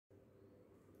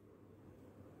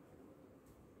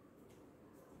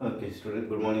Okay,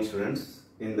 good morning students.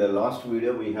 In the last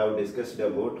video, we have discussed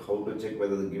about how to check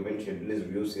whether the given schedule is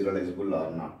view serializable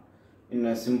or not. In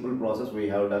a simple process we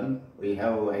have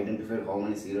identified how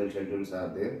many serial schedules are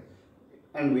there,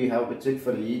 and we have to check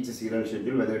for each serial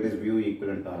schedule whether it is view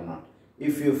equivalent or not.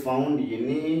 If you found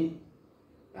any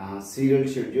serial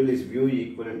schedule is view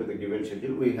equivalent to the given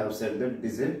schedule, we have said that it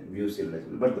is a view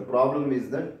serializable. But the problem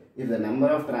is that if the number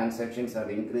of transactions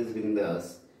are increased in the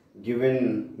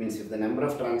given, means if the number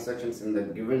of transactions in the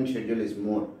given schedule is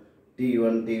more,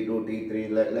 T1, T2,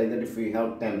 T3, like that, if we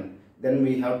have 10, then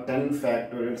we have 10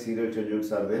 factorial serial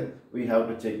schedules are there, we have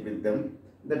to check with them.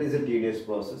 That is a tedious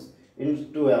process.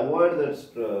 To avoid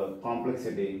that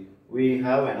complexity, we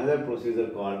have another procedure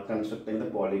called constructing the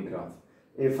polygraph.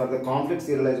 For the conflict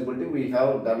serializability, we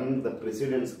have done the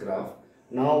precedence graph.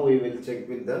 Now we will check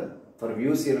with for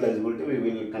view serializability, we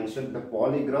will construct the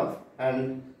polygraph,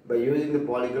 and by using the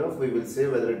polygraph, we will say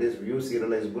whether it is view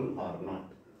serializable or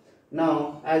not.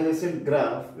 Now, as I said,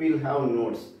 graph, we will have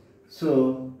nodes.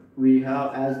 So we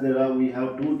have, we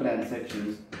have two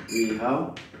transactions, we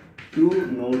have two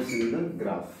nodes in the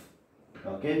graph.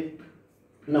 Okay.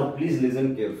 Now please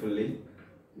listen carefully.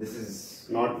 This is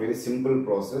not very simple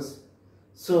process.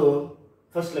 So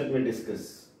first let me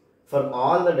discuss. For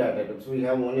all the data items, we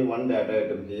have only one data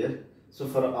item here. So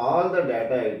for all the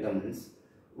data items,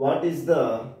 what is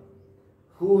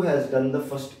who has done the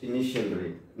first initial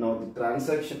read? Now the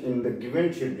transaction in the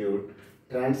given schedule,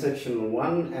 transaction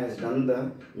 1 has done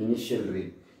the initial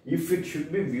read. If it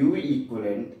should be view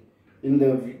equivalent, in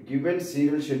the given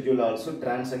serial schedule also,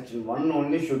 transaction 1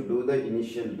 only should do the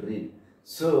initial read.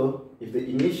 So if the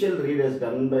initial read is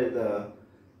done by the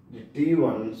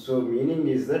T1, so meaning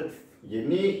is that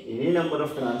any number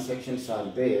of transactions are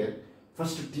there,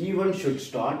 first T1 should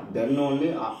start, then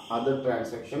only other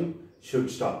transaction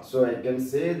should start. So I can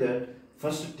say that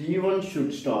first T1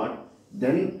 should start,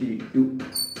 then T2,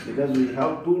 because we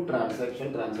have two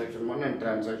transactions, transaction 1 and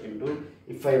transaction 2.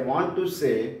 If I want to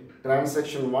say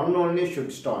transaction 1 only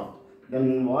should start,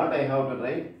 then what I have to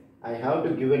write? I have to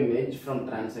give an edge from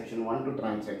transaction 1 to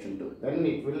transaction 2. Then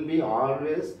it will be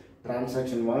always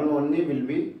transaction 1 only will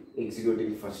be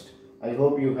executing first. I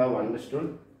hope you have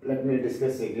understood. Let me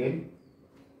discuss again.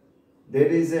 There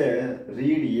is a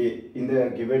read A in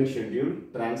the given schedule.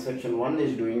 Transaction 1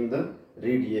 is doing the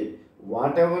read A.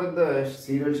 Whatever the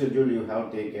serial schedule you have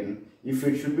taken, if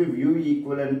it should be view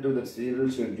equivalent to the serial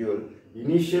schedule,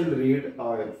 initial read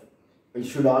it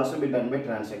should also be done by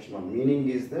transaction 1. Meaning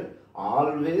is that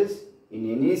always in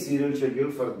any serial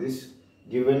schedule for this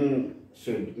given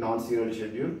non-serial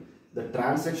schedule, the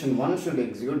transaction 1 should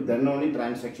execute, then only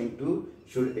transaction 2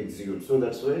 should execute. So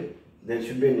that's why there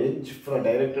should be an edge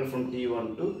directed from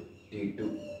T1 to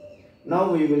T2.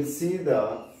 Now we will see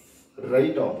the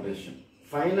write operation.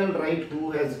 Final write,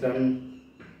 who has done?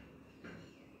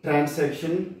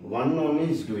 Transaction 1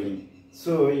 only is doing.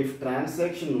 So if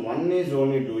transaction 1 is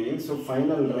only doing, so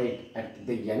final write at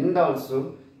the end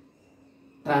also,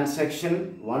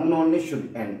 transaction 1 only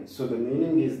should end. So the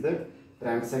meaning is that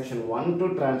transaction 1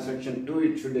 to transaction 2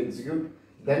 it should execute,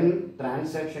 then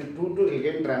transaction 2 to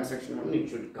again transaction 1 it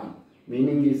should come.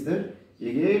 Meaning is that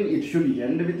again it should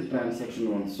end with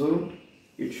transaction 1. So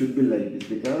it should be like this,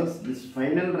 because this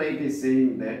final write is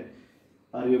saying that,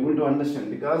 are you able to understand?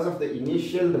 Because of the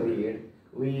initial read,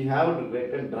 we have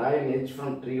to draw an edge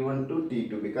from T1 to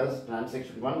T2, because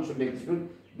transaction 1 should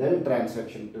execute, then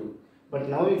transaction 2. But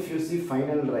now if you see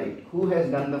final write, who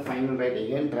has done the final write?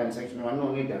 Again transaction 1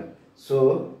 only done.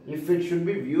 So if it should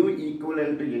be view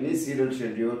equivalent to any serial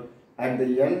schedule, at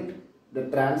the end the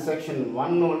transaction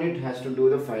 1 only it has to do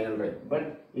the final write,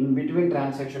 but in between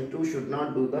transaction 2 should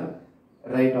not do the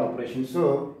write operation.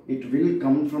 So it will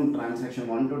come from transaction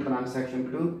 1 to transaction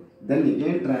 2, then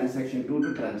again transaction 2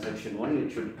 to transaction 1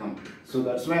 it should come. So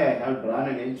that's why I have drawn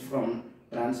an edge from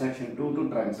transaction 2 to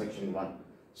transaction 1.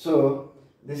 So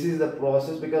this is the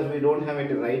process, because we don't have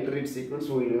any write read sequence,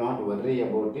 so we will not worry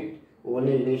about it.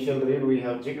 Only initial read we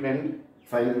have checked and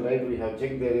final write we have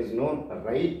checked. There is no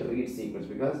write read sequence,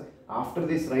 because after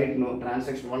this write, no,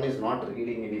 transaction 1 is not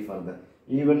reading any further.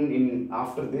 Even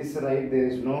after this write there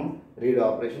is no read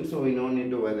operation, so we don't need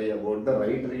to worry about the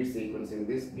write read sequence in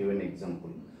this given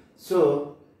example.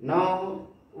 So now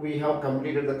we have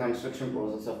completed the construction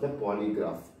process of the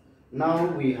polygraph. Now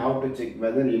we have to check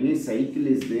whether any cycle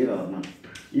is there or not.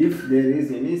 If there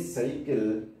is any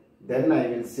cycle, then I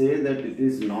will say that it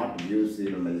is not view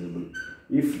serializable.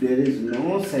 If there is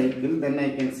no cycle, then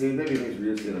I can say that it is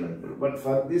view serializable. But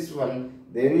for this one,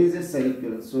 there is a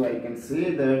cycle, so I can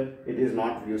say that it is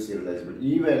not view serializable.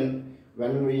 Even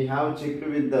when we have checked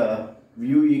with the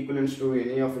view equivalence to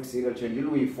any of its serial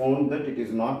schedule, we found that it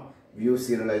is not view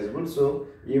serializable. So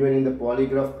even in the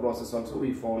polygraph process also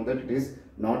we found that it is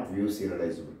not view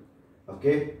serializable.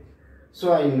 Okay,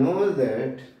 so I know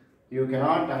that you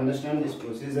cannot understand this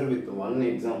procedure with one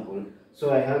example,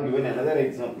 so I have given another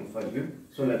example for you.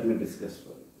 So let me discuss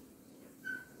further.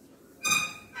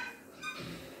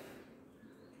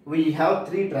 We have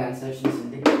 3 transactions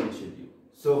in the given schedule.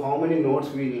 So how many nodes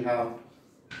we will have?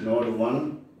 Node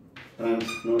 1,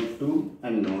 node 2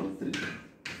 and node 3.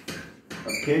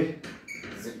 Okay,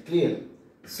 is it clear?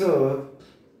 So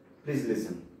please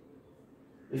listen.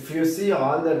 If you see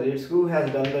all the reads, who has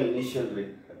done the initial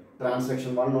read?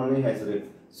 Transaction 1 only has read.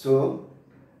 So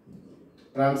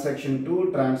transaction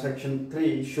 2, transaction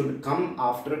 3 should come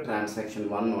after transaction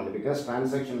 1 only, because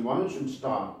transaction 1 should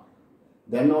start,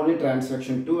 then only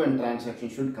transaction 2 and transaction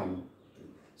should come.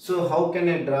 So how can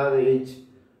I draw the edge?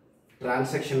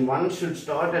 Transaction 1 should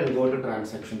start and go to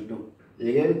transaction 2.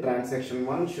 Again transaction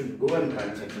 1 should go and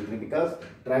transaction 3, because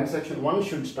transaction 1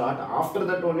 should start, after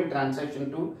that only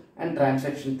transaction 2 and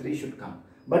transaction 3 should come.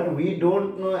 But we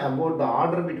don't know about the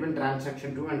order between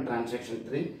transaction 2 and transaction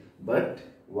 3, but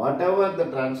whatever the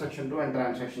transaction 2 and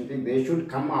transaction 3, they should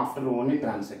come after only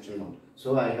transaction 1.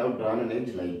 So I have drawn an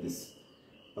edge like this.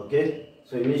 Okay,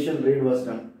 so initial read was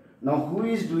done. Now who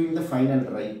is doing the final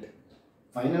write?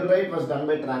 Final write was done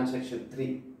by transaction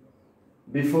 3.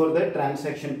 Before that,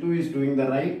 transaction 2 is doing the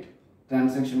write,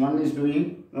 transaction 1 is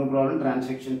doing, no problem,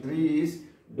 transaction 3 is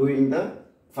doing the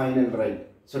final write.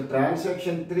 So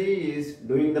transaction 3 is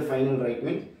doing the final write,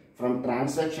 means from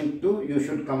transaction 2 you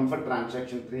should come for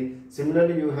transaction 3.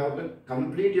 Similarly, you have to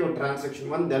complete your transaction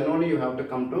 1, then only you have to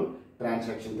come to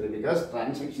transaction 3, because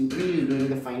transaction 3 is doing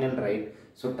the final write.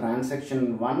 So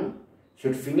transaction 1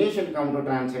 should finish and come to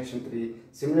transaction 3.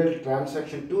 Similarly,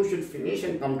 transaction 2 should finish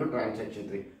and come to transaction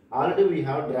 3. Already we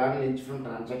have drawn an edge from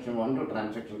transaction 1 to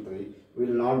transaction 3. We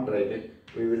will not write it.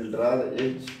 We will draw the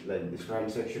edge like this,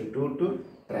 transaction 2 to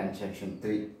transaction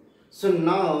 3. So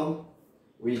now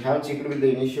we have checked with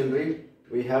the initial read,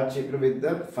 we have checked with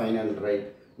the final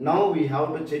write. Now we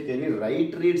have to check any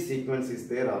write read sequence is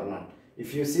there or not.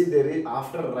 If you see, there is,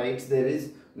 after writes there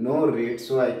is no read,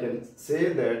 so I can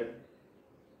say that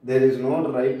there is no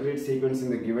write read sequence in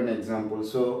the given example.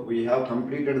 So we have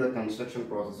completed the construction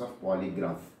process of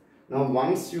polygraph. Now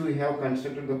once you have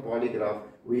constructed the polygraph,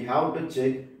 we have to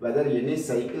check whether any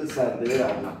cycles are there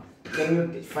or not. Can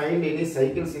you find any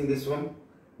cycles in this one?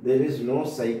 There is no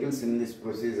cycles in this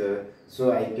procedure,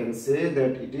 so I can say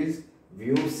that it is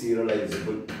view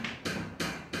serializable.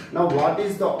 Now what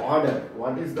is the order?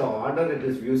 What is the order it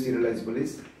is view serializable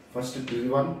is? First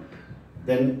T1,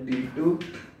 then T2,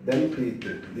 then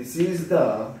T3. This is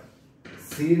the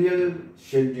serial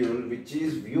schedule which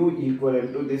is view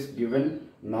equivalent to this given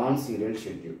non-serial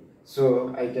schedule.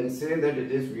 So I can say that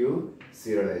it is view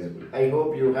serializable. I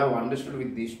hope you have understood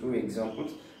with these 2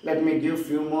 examples. Let me give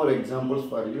few more examples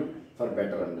for you for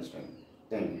better understanding.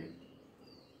 Thank you.